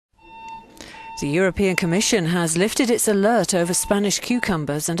The European Commission has lifted its alert over Spanish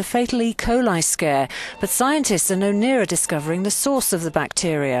cucumbers and a fatal E. coli scare, but scientists are no nearer discovering the source of the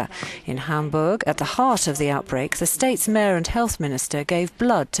bacteria. In Hamburg, at the heart of the outbreak, the state's mayor and health minister gave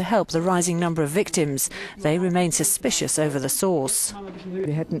blood to help the rising number of victims. They remain suspicious over the source.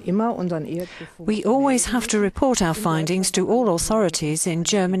 We always have to report our findings to all authorities in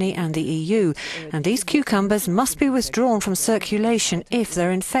Germany and the EU, and these cucumbers must be withdrawn from circulation if they're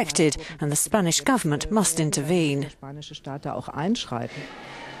infected, and the Spanish government must intervene.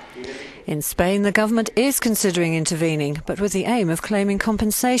 In Spain, the government is considering intervening, but with the aim of claiming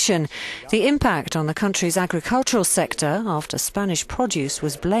compensation. The impact on the country's agricultural sector, after Spanish produce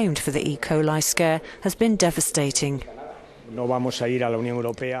was blamed for the E. coli scare, has been devastating. We'll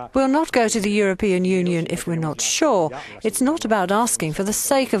not go to the European Union if we're not sure. It's not about asking for the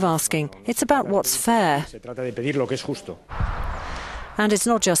sake of asking. It's about what's fair. And it's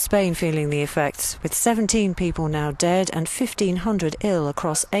not just Spain feeling the effects. With 17 people now dead and 1,500 ill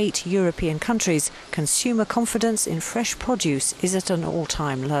across 8 European countries, consumer confidence in fresh produce is at an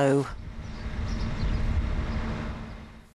all-time low.